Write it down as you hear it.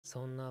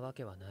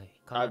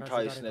I'd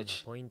probably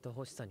snitch.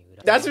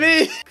 That's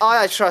me! Oh,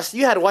 I trust.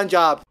 You had one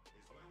job.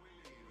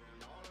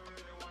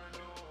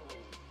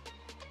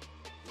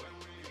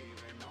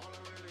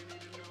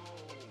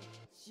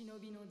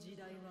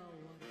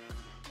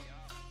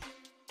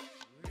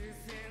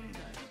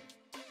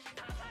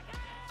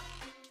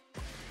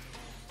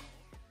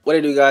 What I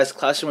do, guys?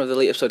 Classroom of the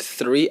Elite episode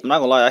 3. I'm not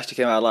gonna lie, I actually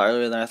came out a lot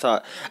earlier than I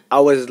thought. I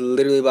was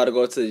literally about to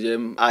go to the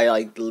gym.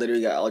 I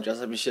literally got all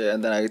dressed up and shit,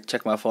 and then I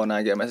check my phone and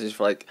I get a message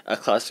for a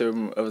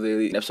Classroom of the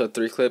Elite episode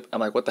 3 clip. I'm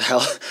like, what the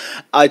hell?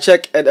 I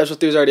check and episode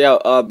 3 is already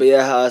out. But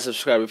yeah,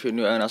 subscribe if you're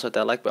new and also hit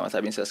that like button. With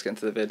that being said, let's get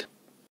into the vid.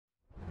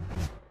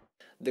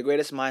 The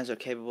greatest minds are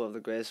capable of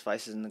the greatest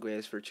vices and the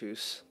greatest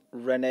virtues.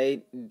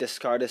 Rene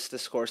Descartes'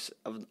 discourse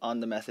on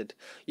the method.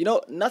 You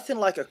know, nothing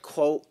like a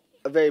quote,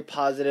 a very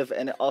positive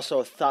and also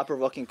a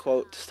thought-provoking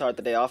quote to start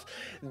the day off.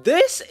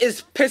 This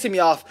is pissing me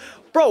off.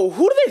 Bro,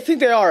 who do they think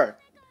they are?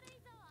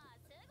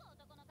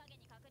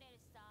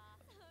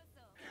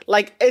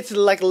 It's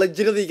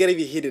legitimately getting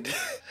me heated.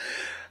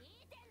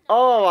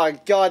 Oh my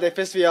god, they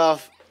pissed me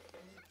off.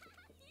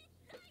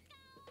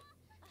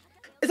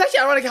 It's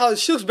actually ironic how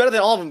she looks better than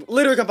all of them,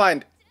 literally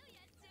combined.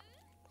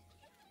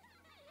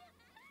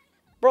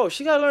 Bro,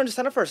 she gotta learn to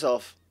stand up for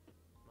herself.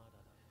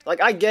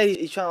 I get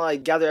he's trying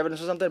to gather evidence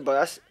or something,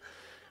 but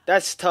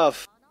that's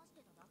tough.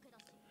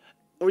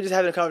 We're just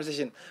having a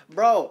conversation.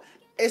 Bro,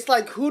 it's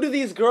who do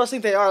these girls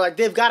think they are?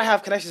 They've gotta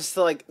have connections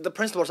to the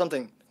principal or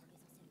something.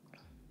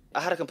 I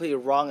had a completely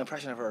wrong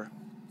impression of her.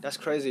 That's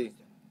crazy.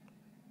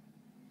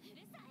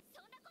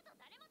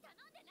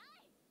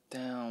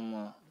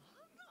 Damn.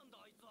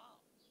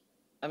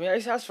 I mean, I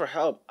just asked for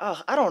help.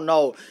 I don't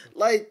know.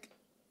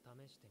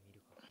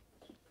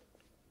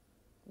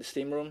 The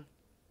steam room?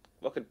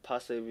 What could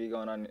possibly be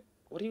going on?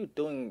 What are you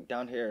doing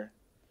down here?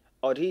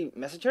 Oh, did he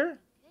message her?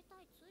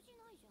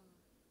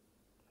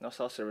 No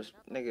cell service.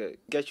 Nigga,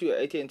 get you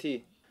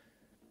AT&T.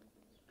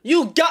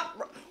 You got...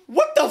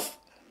 What the f...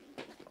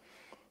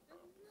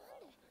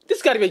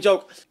 This gotta be a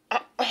joke.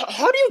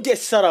 How do you get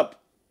set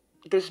up?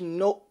 There's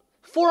no...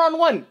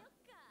 4-on-1.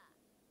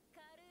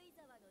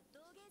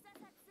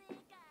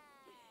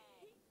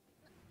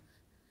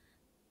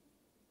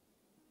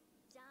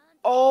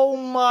 Oh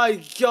my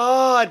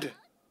god!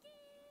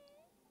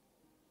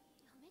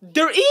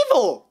 They're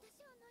evil!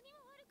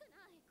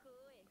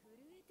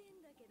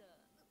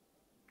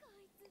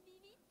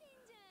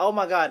 Oh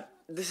my god,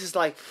 this is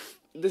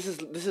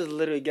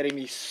literally getting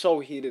me so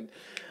heated.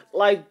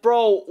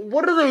 Bro,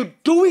 what are they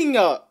doing?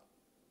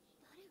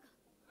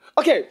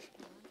 Okay,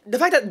 the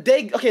fact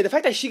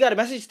that she got a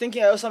message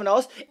thinking it was someone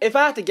else, if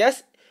I have to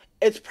guess,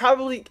 it's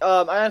probably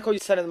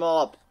AYANAKOJI setting them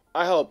all up.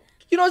 I hope.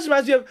 You know what it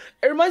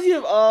reminds me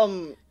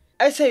of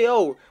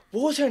SAO.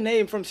 What was her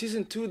name from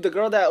season 2? The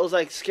girl that was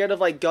scared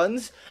of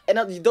guns, and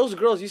those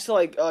girls used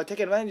to take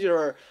advantage of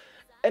her,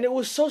 and it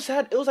was so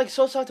sad. It was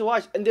so sad to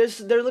watch, and they're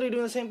literally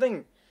doing the same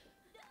thing.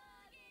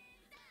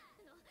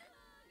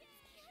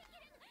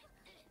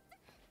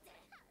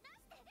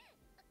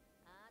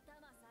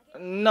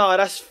 No,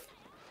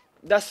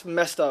 that's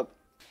messed up.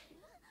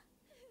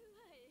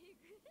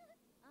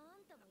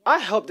 I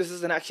hope this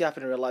doesn't actually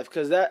happen in real life,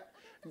 because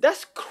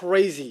that's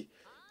crazy.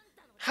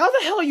 How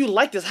the hell are you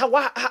like this? How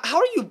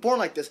are you born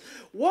like this?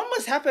 What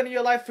must happen in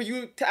your life for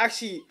you to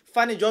actually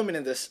find enjoyment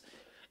in this?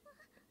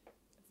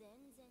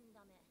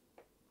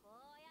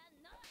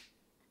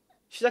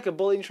 She's like a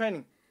bully in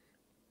training.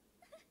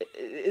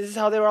 Is this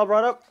how they were all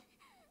brought up?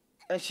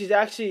 And she's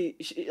actually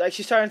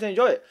she's starting to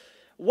enjoy it.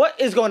 What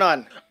is going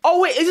on? Oh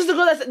wait, is this the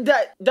girl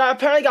that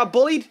apparently got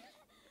bullied?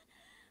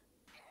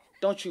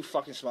 Don't you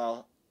fucking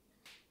smile.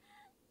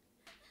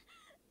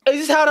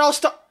 Is this how it all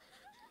started?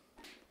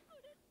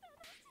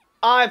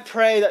 I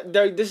pray that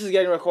this is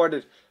getting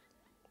recorded.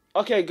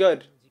 Okay,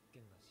 good.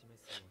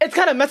 It's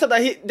kind of messed up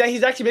that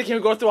he's actually making her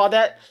go through all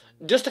that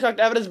just to collect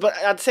evidence, but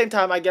at the same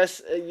time, I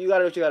guess you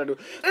gotta do what you gotta do.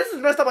 This is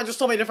messed up on just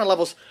so many different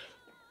levels.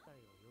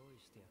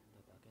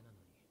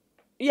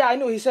 Yeah, I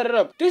know, he set it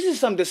up. This is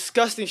some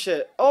disgusting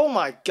shit. Oh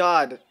my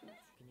god.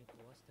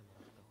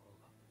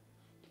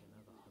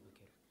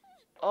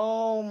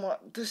 Oh my,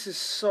 this is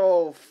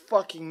so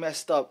fucking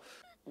messed up.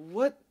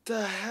 What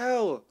the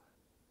hell?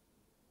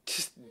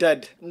 Just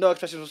dead. No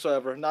expressions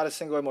whatsoever. Not a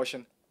single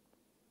emotion.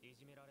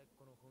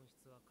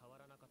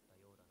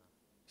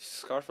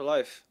 Scarred for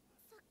life.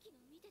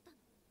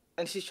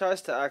 And she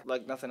tries to act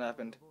like nothing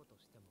happened.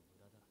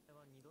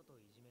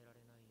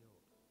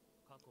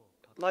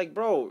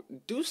 Bro,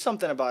 do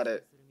something about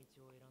it.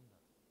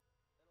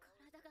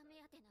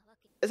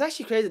 It's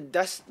actually crazy.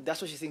 That's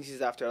what she thinks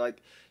he's after.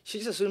 She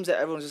just assumes that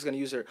everyone's just gonna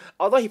use her.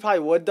 Although he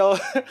probably would, though.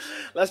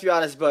 Let's be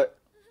honest, but...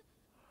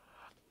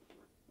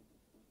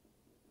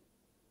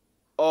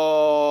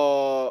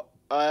 Oh,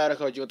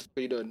 AYANAKOJI, what the fuck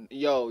are you doing?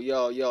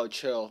 Yo,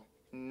 chill.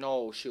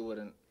 No, she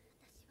wouldn't.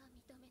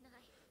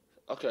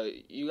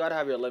 Okay, you gotta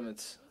have your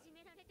limits.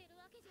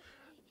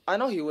 I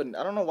know he wouldn't.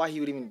 I don't know why he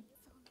would even...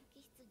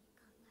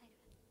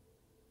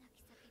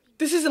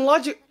 This isn't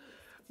logic.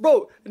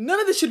 Bro, none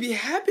of this should be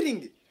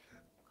happening.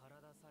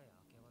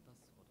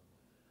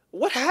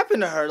 What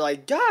happened to her?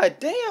 Like, god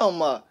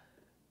damn.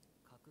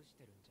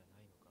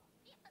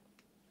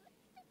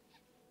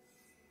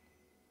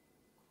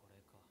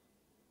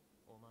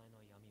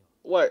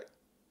 What?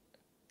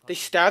 They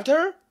stabbed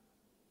her?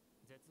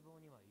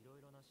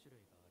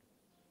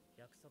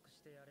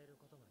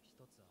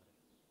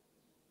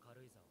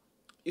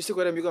 You stick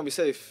with him, you're gonna be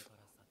safe.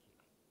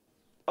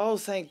 Oh,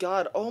 thank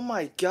God. Oh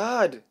my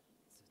God.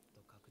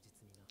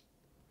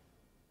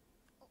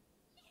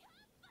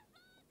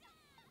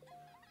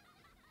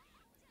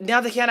 Now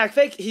they can't act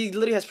fake. He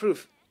literally has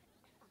proof.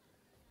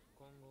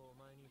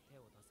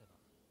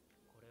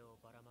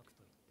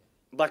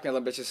 Blackmail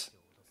them bitches.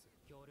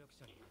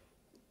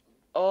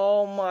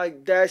 Oh my,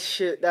 that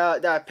shit,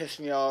 that pissed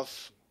me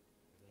off.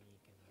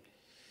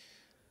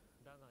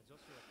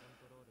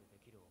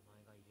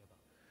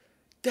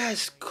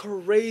 That's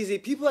crazy.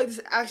 People like this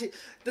actually,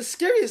 the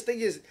scariest thing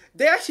is,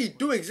 they actually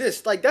do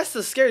exist. Like, that's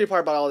the scary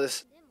part about all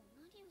this.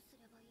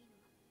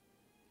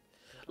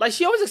 Like,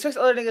 she always expects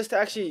other niggas to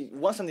actually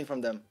want something from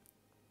them.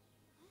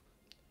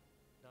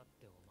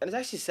 And it's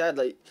actually sad,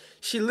 like,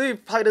 she literally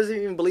probably doesn't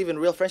even believe in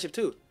real friendship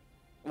too.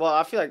 Well,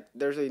 I feel like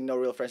there's really no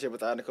real friendship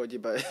with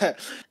AYANAKOJI, but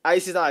I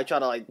used to not like try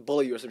to like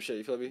bully you or some shit,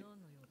 you feel me?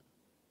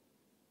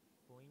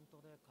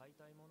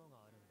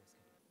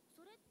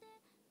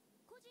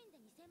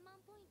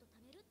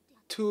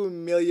 2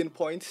 million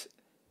points?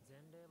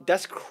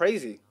 That's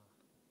crazy.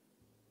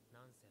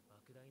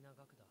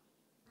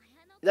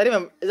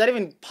 Is that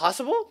even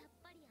possible?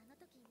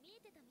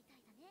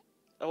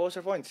 Oh, what's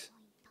her points?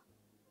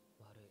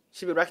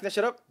 She be racking that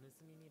shit up?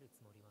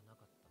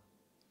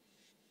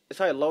 It's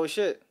probably low as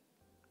shit.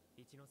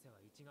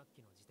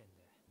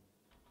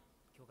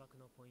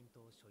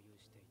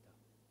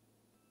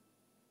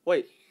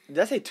 Wait, did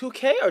I say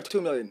 2K or 2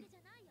 million?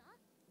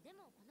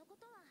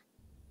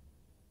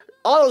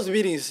 All those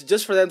meetings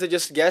just for them to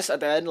just guess at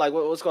the end, like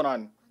what's going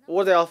on?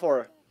 What are they all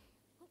for?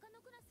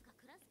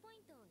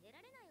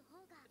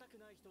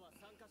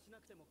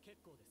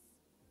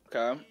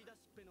 Okay.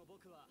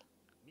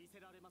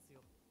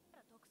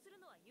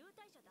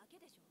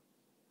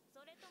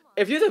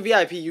 If you're the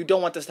VIP, you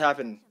don't want this to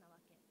happen.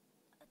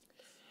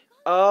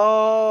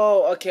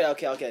 Oh,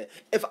 okay.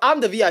 If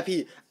I'm the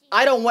VIP,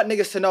 I don't want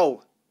niggas to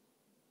know.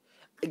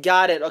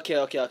 Got it.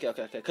 Okay.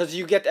 Because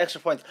you get the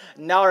extra points.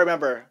 Now I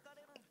remember.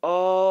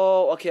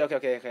 Oh, okay.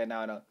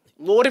 Now I know.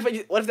 What if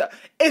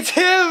it's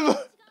him?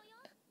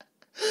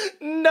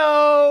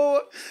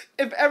 No.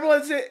 If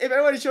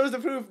everyone shows the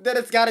proof, then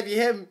it's gotta be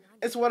him.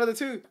 It's one of the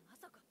two.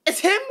 It's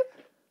him.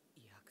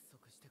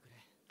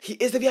 He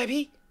is the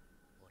VIP.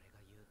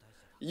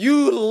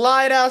 You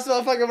lied ass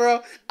motherfucker,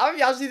 bro. I'll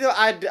be honest with you,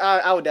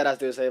 I would dead ass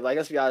do the same. Like,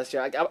 let's be honest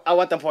here. I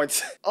want them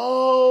points.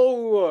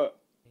 Oh.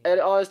 And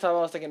all this time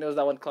I was thinking it was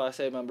that one Class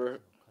A member.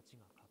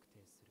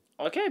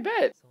 Okay,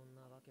 bet.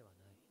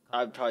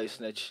 I'd probably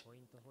snitch.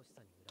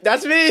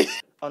 That's me!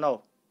 Oh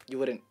no, you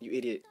wouldn't, you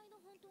idiot.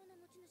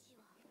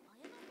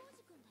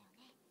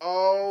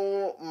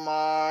 Oh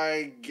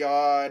my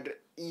God.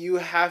 You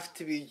have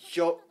to be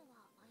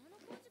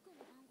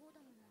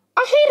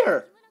I hate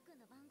her!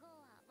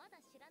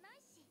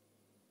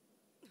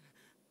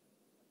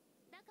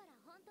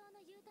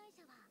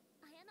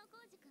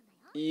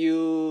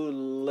 You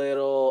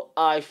little...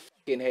 I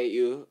fucking hate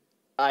you.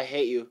 I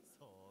hate you.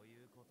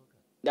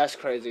 That's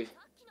crazy.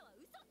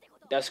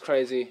 That's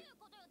crazy.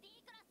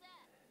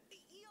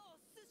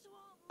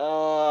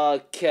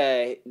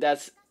 Okay,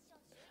 that's...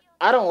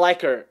 I don't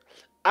like her.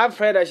 I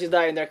pray that she's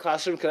not in their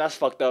classroom because that's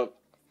fucked up.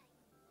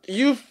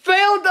 You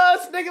failed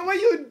us, nigga! What are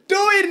you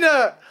doing?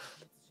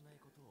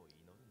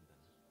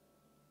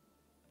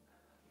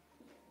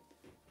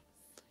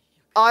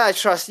 I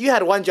trust. You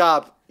had one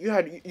job. You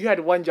had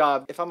one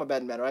job. If I'm a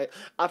bad man, right?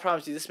 I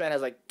promise you, this man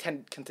has like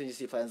 10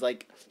 contingency plans.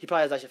 Like, he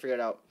probably has that shit figured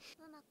out.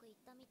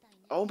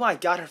 Oh my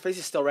God, her face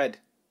is still red.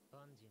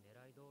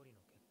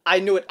 I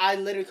knew it. I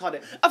literally called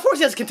it. Of course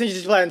he has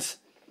contingency plans.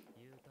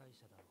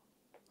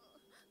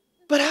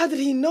 But how did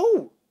he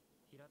know?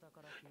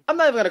 I'm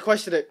not even gonna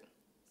question it.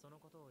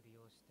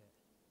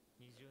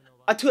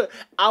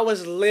 I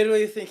was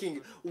literally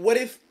thinking, what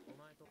if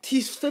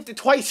he's flipped it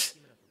twice?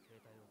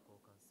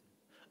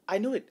 I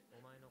knew it.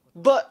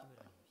 But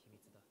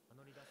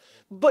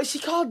she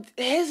called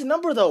his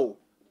number though.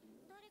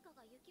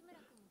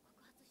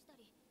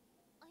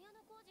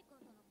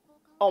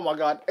 Oh my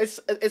God, it's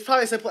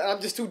probably simple and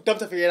I'm just too dumb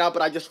to figure it out,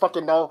 but I just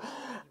fucking know.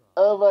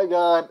 Oh my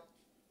God.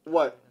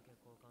 What?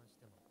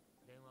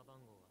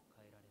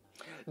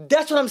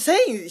 That's what I'm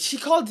saying. She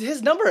called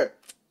his number.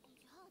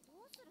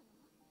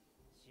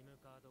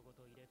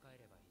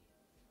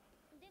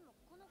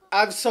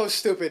 I'm so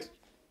stupid.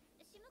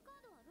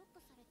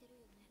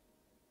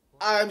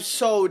 I'm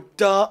so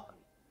dumb.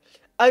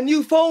 A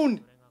new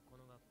phone.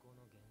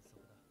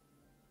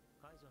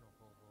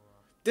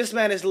 This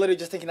man is literally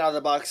just thinking out of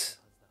the box.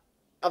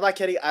 I'm not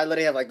kidding. I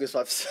literally have like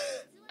goosebumps.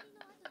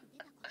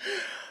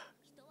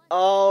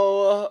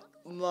 Oh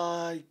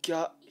my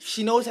God.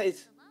 She knows that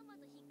it's...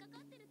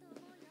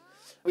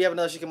 We have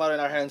another Shikamaru in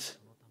our hands.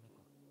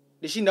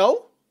 Did she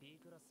know?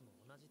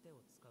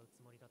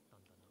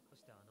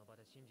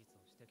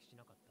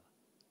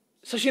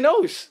 So she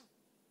knows.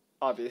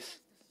 Obvious.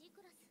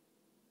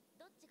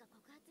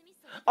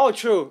 Oh,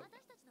 true.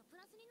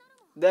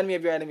 The enemy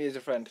of your enemy is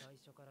your friend.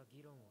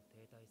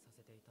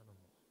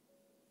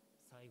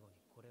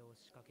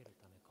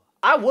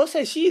 I will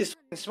say she is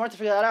smart to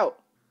figure that out.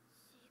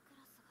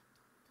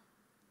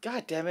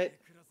 God damn it.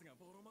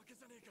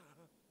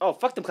 Oh,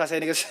 fuck them Class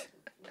A niggas.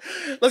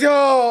 Let's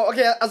go!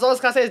 Okay, as long as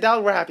Class A is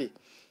down, we're happy.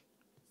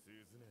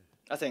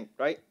 I think,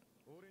 right?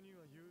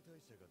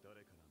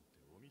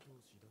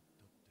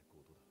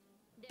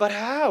 But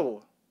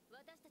how?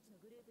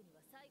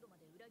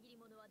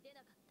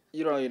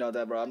 You don't really know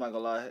that, bro. I'm not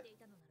gonna lie.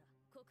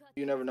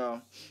 You never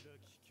know.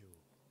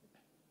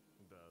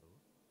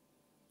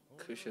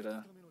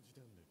 Kushida.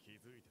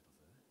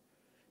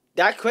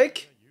 That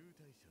quick?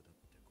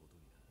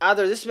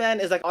 Either this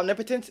man is like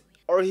omnipotent,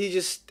 or he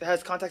just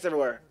has contacts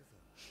everywhere.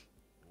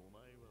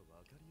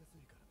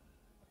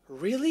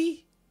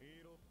 Really?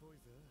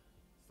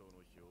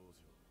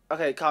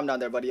 Okay, calm down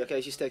there, buddy.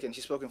 Okay, she's taken.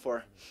 She's spoken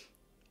for.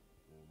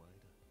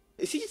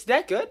 Is he just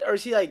that good, or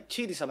is he like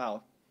cheating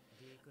somehow?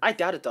 I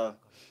doubt it though.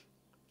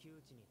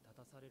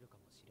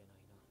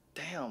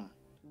 Damn.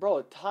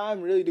 Bro,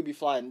 time really do be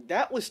flying.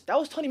 That was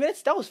 20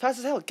 minutes? That was fast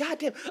as hell. God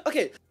damn.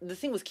 Okay, the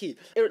thing was key.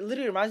 It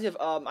literally reminds me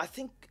of I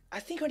think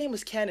her name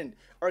was Kanon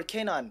or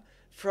Kanon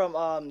from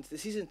the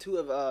season 2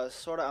 of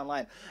Sword Art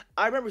Online.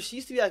 I remember she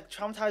used to be like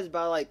traumatized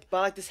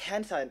by this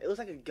hand sign. It was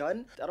like a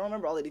gun. I don't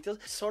remember all the details.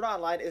 Sword Art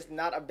Online is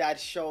not a bad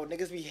show.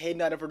 Niggas be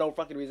hating on it for no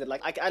fucking reason.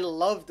 Like I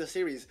love the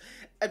series.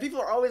 And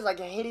people are always like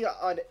hating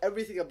on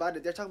everything about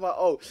it. They're talking about,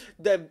 oh,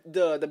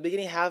 the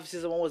beginning half of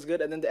season 1 was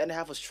good and then the end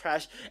half was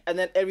trash and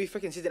then every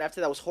freaking season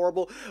after that was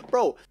horrible.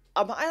 Bro,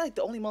 am I like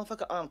the only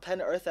motherfucker on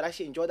planet Earth that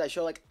actually enjoyed that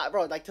show? Like,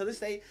 bro, like to this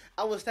day,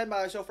 I will stand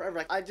by that show forever.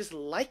 Like, I just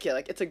like it.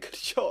 Like, it's a good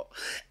show.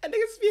 And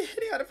niggas be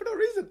hitting on it for no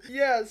reason.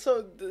 Yeah,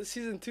 so the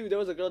season 2, there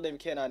was a girl named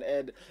Kanon,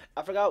 and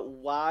I forgot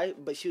why,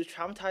 but she was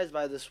traumatized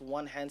by this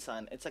one hand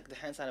sign. It's like the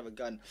hand sign of a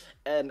gun.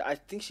 And I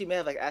think she may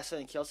have like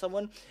accidentally killed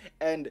someone.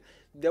 And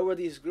there were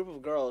these group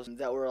of girls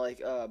that were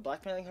like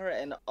blackmailing her,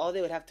 and all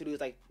they would have to do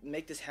is like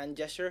make this hand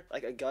gesture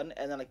like a gun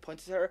and then like point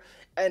it to her,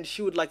 and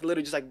she would like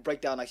literally just like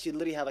break down. Like she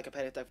literally had like a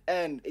panic attack,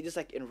 and it just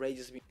like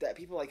enrages me that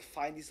people like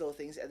find these little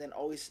things and then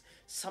always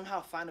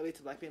somehow find a way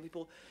to blackmail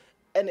people.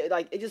 And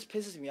it just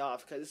pisses me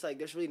off because it's like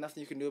there's really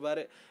nothing you can do about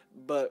it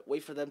but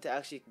wait for them to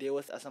actually deal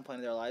with at some point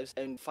in their lives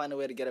and find a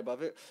way to get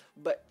above it.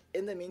 But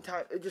in the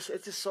meantime, it's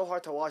just so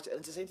hard to watch. And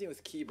it's the same thing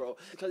with Key, bro,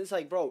 because it's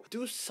like, bro,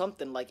 do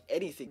something, like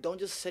anything. Don't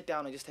just sit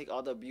down and just take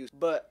all the abuse.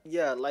 But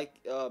yeah,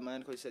 like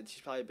AYANAKOJI said, she's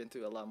probably been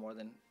through a lot more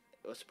than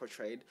it was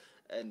portrayed,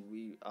 and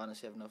we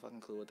honestly have no fucking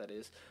clue what that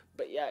is.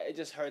 But yeah, it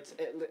just hurts.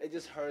 It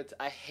just hurts.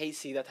 I hate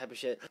seeing that type of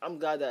shit. I'm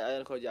glad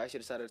that AYANAKOJI actually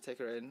decided to take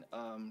her in.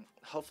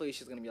 Hopefully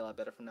she's gonna be a lot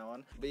better from now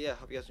on. But yeah,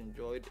 hope you guys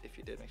enjoyed. If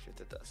you did, make sure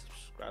to hit that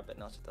subscribe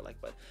button and also hit the like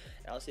button.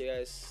 And I'll see you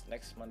guys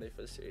next Monday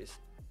for the series.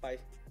 Bye.